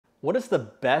What is the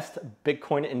best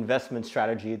Bitcoin investment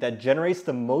strategy that generates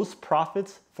the most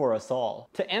profits for us all?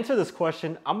 To answer this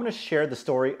question, I'm going to share the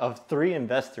story of three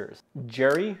investors: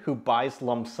 Jerry, who buys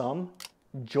lump sum,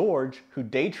 George, who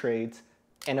day trades,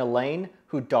 and Elaine,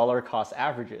 who dollar cost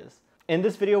averages. In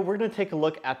this video, we're going to take a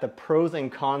look at the pros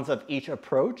and cons of each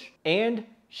approach and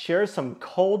share some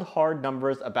cold hard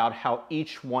numbers about how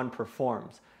each one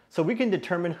performs, so we can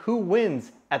determine who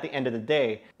wins at the end of the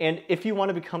day. And if you want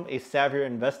to become a savvier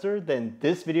investor, then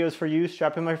this video is for you.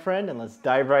 Strap in, my friend, and let's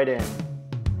dive right in.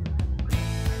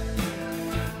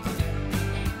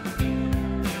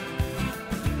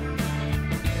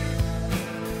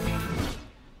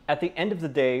 At the end of the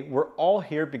day, we're all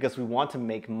here because we want to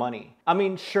make money. I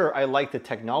mean, sure, I like the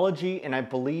technology and I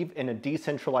believe in a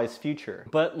decentralized future,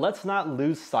 but let's not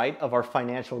lose sight of our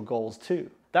financial goals too.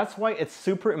 That's why it's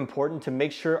super important to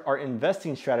make sure our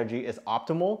investing strategy is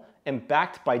optimal and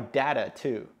backed by data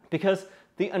too. Because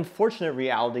the unfortunate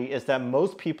reality is that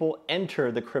most people enter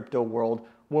the crypto world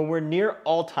when we're near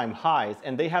all-time highs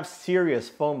and they have serious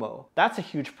FOMO. That's a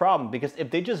huge problem, because if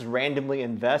they just randomly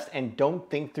invest and don't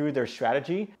think through their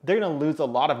strategy, they're gonna lose a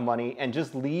lot of money and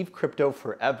just leave crypto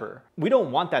forever. We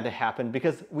don't want that to happen,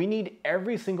 because we need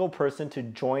every single person to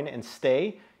join and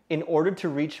stay in order to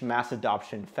reach mass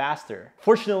adoption faster.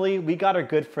 Fortunately, we got our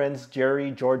good friends Jerry,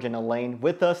 George, and Elaine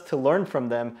with us to learn from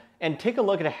them and take a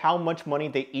look at how much money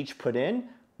they each put in,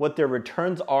 what their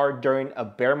returns are during a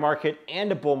bear market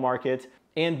and a bull market,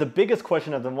 and the biggest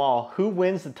question of them all: who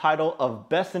wins the title of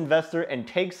best investor and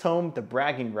takes home the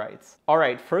bragging rights? All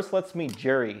right, first let's meet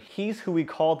Jerry. He's who we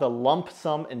call the lump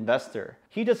sum investor.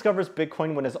 He discovers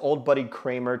Bitcoin when his old buddy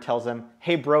Kramer tells him,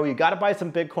 "Hey bro, you gotta buy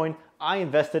some Bitcoin. I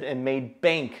invested and made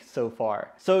bank so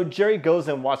far." So Jerry goes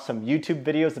and watches some YouTube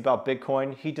videos about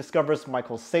Bitcoin. He discovers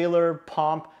Michael Saylor,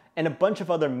 Pomp, and a bunch of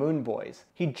other moon boys.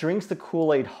 He drinks the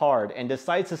Kool-Aid hard and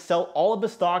decides to sell all of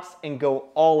his stocks and go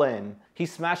all in. He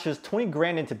smashes 20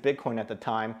 grand into Bitcoin at the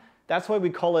time. That's why we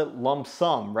call it lump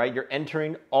sum, right? You're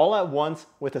entering all at once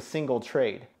with a single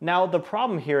trade. Now, the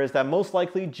problem here is that most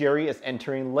likely Jerry is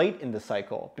entering late in the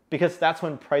cycle, because that's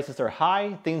when prices are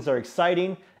high, things are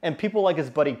exciting, and people like his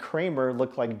buddy Kramer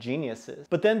look like geniuses.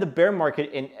 But then the bear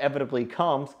market inevitably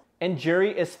comes, and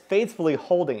Jerry is faithfully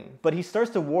holding, but he starts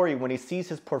to worry when he sees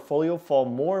his portfolio fall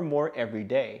more and more every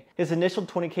day. His initial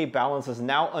 20K balance is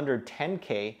now under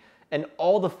 10K, and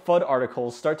all the FUD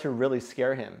articles start to really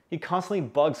scare him. He constantly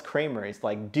bugs Kramer. He's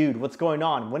like, "Dude, what's going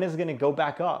on? When is it gonna go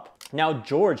back up?" Now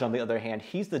George, on the other hand,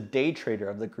 he's the day trader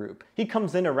of the group. He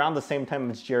comes in around the same time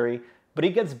as Jerry, but he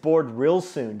gets bored real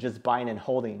soon just buying and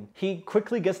holding. He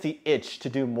quickly gets the itch to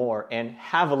do more and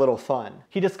have a little fun.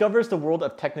 He discovers the world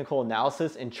of technical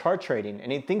analysis and chart trading,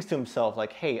 and he thinks to himself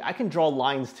like, "Hey, I can draw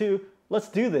lines too. Let's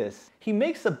do this." He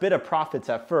makes a bit of profits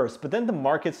at first, but then the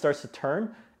market starts to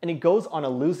turn and he goes on a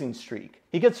losing streak.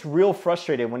 He gets real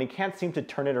frustrated when he can't seem to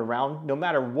turn it around no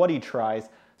matter what he tries,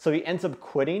 so he ends up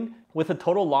quitting with a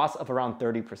total loss of around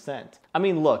 30%. I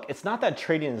mean, look, it's not that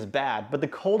trading is bad, but the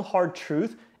cold hard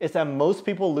truth is that most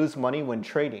people lose money when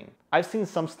trading. I've seen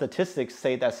some statistics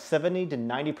say that 70 to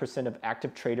 90% of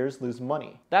active traders lose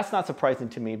money. That's not surprising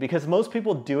to me, because most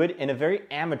people do it in a very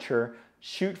amateur,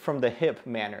 shoot from the hip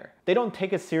manner. They don't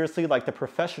take it seriously like the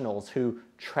professionals who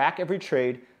track every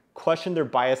trade, question their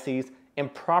biases,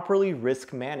 and properly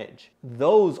risk manage.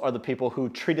 Those are the people who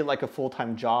treat it like a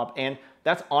full-time job, and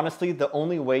that's honestly the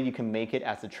only way you can make it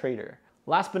as a trader.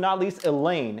 Last but not least,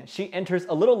 Elaine. She enters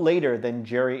a little later than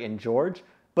Jerry and George,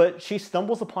 but she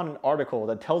stumbles upon an article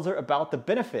that tells her about the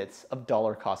benefits of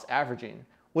dollar cost averaging,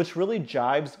 which really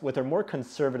jives with her more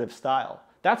conservative style.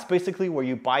 That's basically where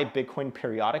you buy Bitcoin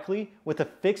periodically with a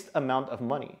fixed amount of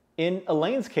money. In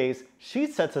Elaine's case, she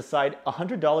sets aside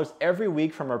 $100 every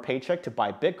week from her paycheck to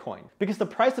buy Bitcoin. Because the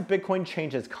price of Bitcoin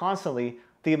changes constantly,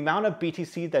 the amount of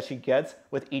BTC that she gets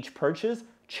with each purchase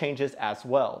changes as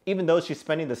well, even though she's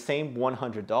spending the same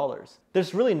 $100.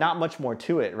 There's really not much more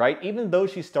to it, right? Even though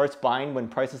she starts buying when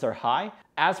prices are high,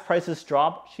 as prices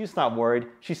drop, she's not worried.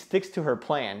 She sticks to her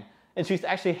plan. And she's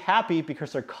actually happy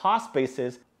because her cost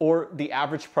basis, or the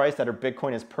average price that her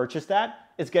Bitcoin is purchased at,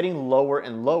 is getting lower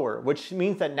and lower, which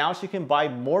means that now she can buy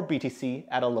more BTC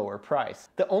at a lower price.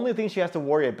 The only thing she has to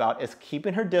worry about is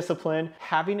keeping her discipline,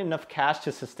 having enough cash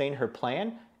to sustain her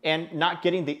plan, and not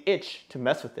getting the itch to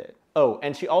mess with it. Oh,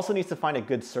 and she also needs to find a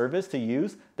good service to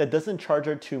use that doesn't charge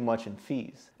her too much in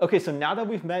fees. Okay, so now that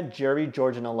we've met Jerry,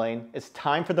 George, and Elaine, it's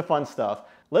time for the fun stuff.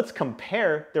 Let's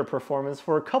compare their performance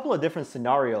for a couple of different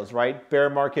scenarios, right? Bear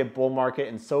market, bull market,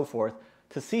 and so forth,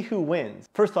 to see who wins.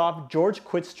 First off, George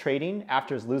quits trading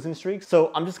after his losing streak,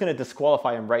 so I'm just going to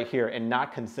disqualify him right here and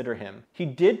not consider him. He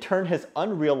did turn his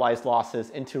unrealized losses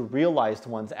into realized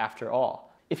ones after all.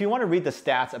 If you want to read the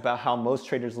stats about how most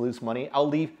traders lose money, I'll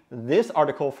leave this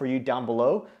article for you down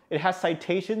below. It has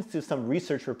citations to some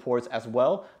research reports as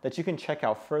well that you can check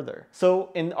out further. So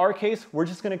in our case, we're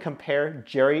just going to compare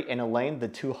Jerry and Elaine, the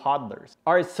two hodlers.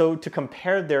 Alright, so to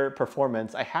compare their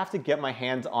performance, I have to get my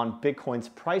hands on Bitcoin's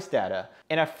price data.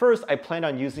 And at first, I planned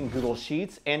on using Google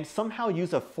Sheets and somehow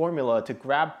use a formula to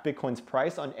grab Bitcoin's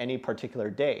price on any particular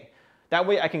day. That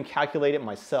way I can calculate it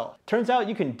myself. Turns out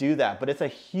you can do that, but it's a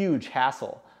huge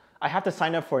hassle. I have to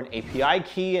sign up for an API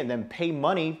key and then pay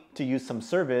money to use some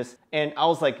service, and I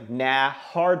was like, nah,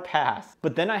 hard pass.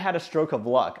 But then I had a stroke of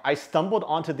luck. I stumbled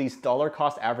onto these dollar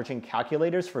cost averaging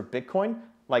calculators for Bitcoin,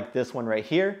 like this one right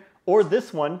here, or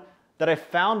this one that I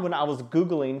found when I was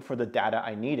Googling for the data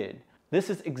I needed. This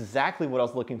is exactly what I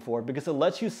was looking for because it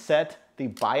lets you set the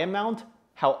buy amount,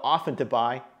 how often to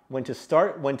buy, when to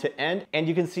start, when to end, and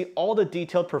you can see all the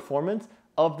detailed performance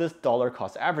of this dollar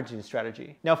cost averaging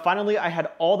strategy. Now finally, I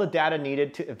had all the data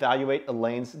needed to evaluate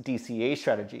Elaine's DCA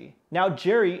strategy. Now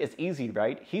Jerry is easy,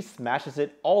 right? He smashes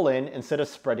it all in instead of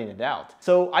spreading it out.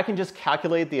 So I can just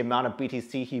calculate the amount of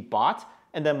BTC he bought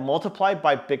and then multiply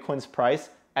by Bitcoin's price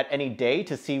at any day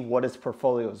to see what his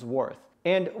portfolio is worth.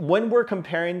 And when we're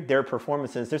comparing their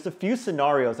performances, there's a few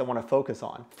scenarios I want to focus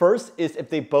on. First is if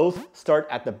they both start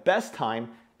at the best time,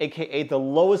 aka the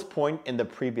lowest point in the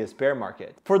previous bear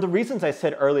market. For the reasons I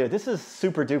said earlier, this is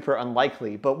super duper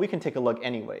unlikely, but we can take a look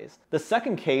anyways. The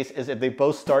second case is if they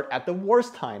both start at the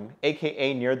worst time,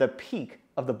 aka near the peak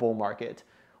of the bull market,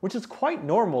 which is quite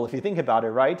normal if you think about it,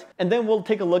 right? And then we'll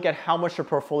take a look at how much your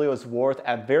portfolio is worth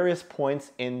at various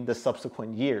points in the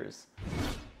subsequent years.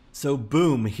 So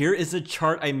boom, here is a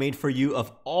chart I made for you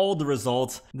of all the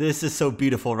results. This is so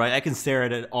beautiful, right? I can stare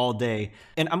at it all day.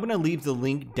 And I'm gonna leave the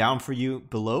link down for you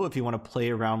below if you wanna play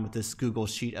around with this Google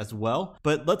Sheet as well.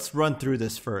 But let's run through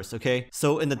this first, okay?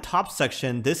 So in the top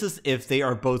section, this is if they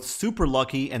are both super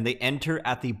lucky and they enter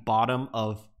at the bottom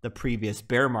of the previous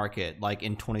bear market, like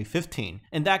in 2015.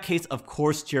 In that case, of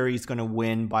course, Jerry's gonna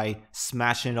win by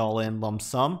smashing it all in lump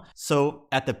sum. So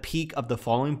at the peak of the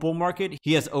following bull market,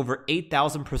 he has over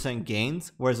 8,000%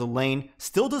 gains, whereas Elaine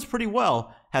still does pretty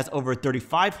well, has over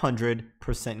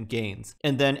 3,500% gains.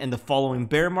 And then in the following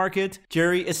bear market,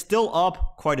 Jerry is still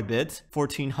up quite a bit,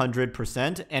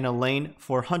 1,400%, and Elaine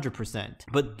 400%.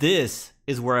 But this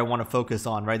is where I want to focus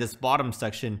on, right? This bottom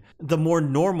section, the more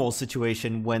normal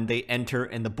situation when they enter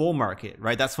in the bull market,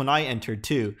 right? That's when I entered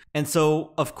too. And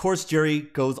so, of course, Jerry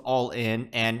goes all in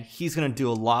and he's going to do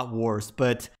a lot worse.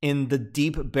 But in the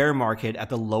deep bear market at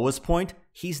the lowest point,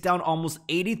 he's down almost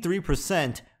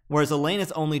 83%. Whereas Elaine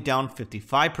is only down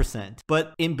 55%.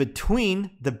 But in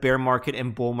between the bear market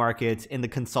and bull market in the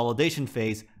consolidation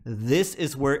phase, this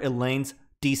is where Elaine's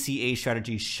DCA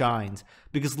strategy shines.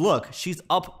 Because look, she's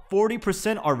up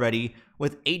 40% already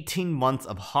with 18 months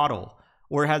of hodl.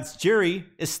 Whereas Jerry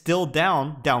is still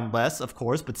down less of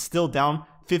course, but still down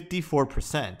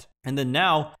 54%. And then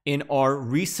now in our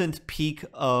recent peak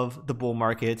of the bull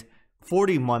market,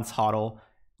 40 months hodl,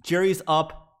 Jerry's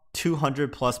up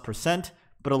 200+%.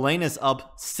 But Elaine is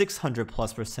up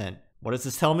 600+%. What does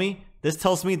this tell me? This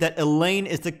tells me that Elaine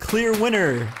is the clear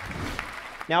winner.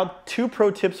 Now, 2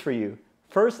 pro tips for you.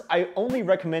 First, I only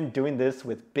recommend doing this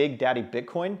with Big Daddy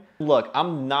Bitcoin. Look,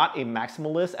 I'm not a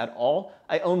maximalist at all.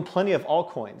 I own plenty of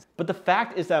altcoins. But the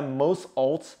fact is that most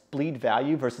alts bleed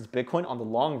value versus Bitcoin on the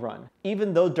long run,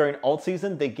 even though during alt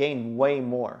season, they gain way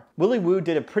more. Willy Woo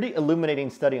did a pretty illuminating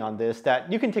study on this that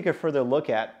you can take a further look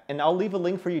at, and I'll leave a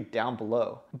link for you down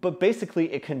below. But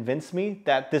basically, it convinced me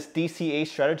that this DCA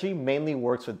strategy mainly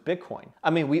works with Bitcoin. I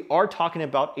mean, we are talking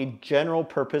about a general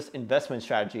purpose investment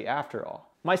strategy after all.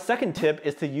 My second tip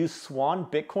is to use Swan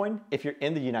Bitcoin if you're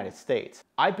in the United States.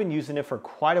 I've been using it for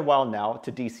quite a while now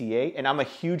to DCA, and I'm a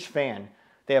huge fan.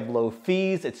 They have low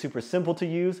fees, it's super simple to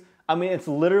use. I mean, it's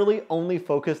literally only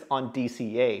focused on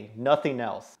DCA, nothing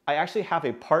else. I actually have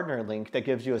a partner link that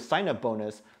gives you a sign-up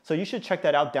bonus, so you should check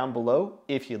that out down below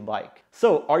if you'd like.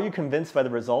 So, are you convinced by the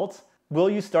results?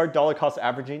 Will you start dollar cost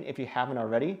averaging if you haven't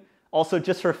already? Also,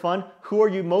 just for fun, who are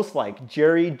you most like,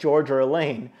 Jerry, George, or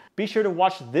Elaine? Be sure to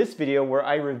watch this video where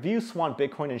I review Swan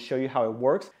Bitcoin and show you how it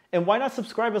works. And why not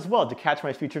subscribe as well to catch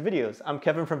my future videos? I'm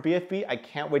Kevin from BFB. I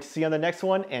can't wait to see you on the next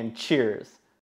one, and cheers.